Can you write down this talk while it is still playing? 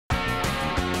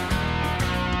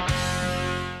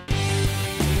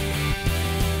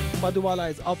Madhubala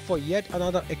is up for yet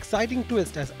another exciting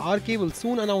twist as RK will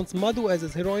soon announce Madhu as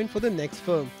his heroine for the next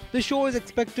film. The show is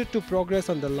expected to progress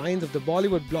on the lines of the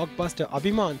Bollywood blockbuster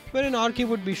Abhimann, wherein RK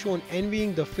would be shown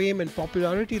envying the fame and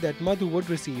popularity that Madhu would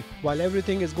receive. While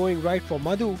everything is going right for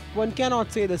Madhu, one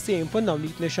cannot say the same for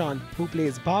Navneet Nishan, who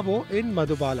plays Bhabho in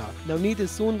Madhubala. Navneet is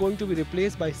soon going to be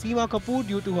replaced by Seema Kapoor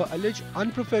due to her alleged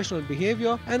unprofessional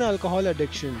behaviour and alcohol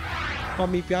addiction.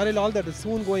 Pammi Pyarelal, that is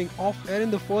soon going off-air in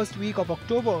the first week of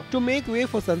October to make way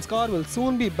for Sanskaar, will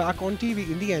soon be back on TV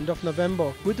in the end of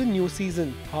November with a new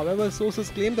season. However, sources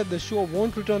claim that the show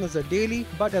won't return as a daily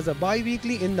but as a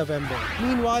bi-weekly in November.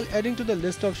 Meanwhile, adding to the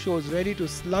list of shows ready to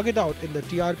slug it out in the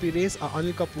TRP race are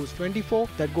Anil Kapoors 24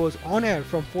 that goes on air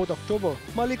from 4th October,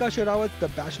 Mallika Sherwats The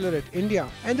Bachelorette India,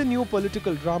 and the new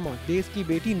political drama Des Ki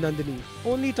Beti Nandini.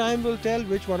 Only time will tell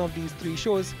which one of these three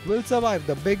shows will survive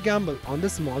the big gamble on the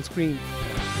small screen.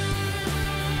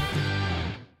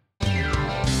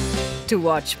 To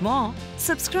watch more,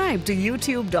 subscribe to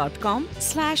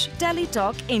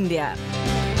youtube.com/TellyTalkIndia.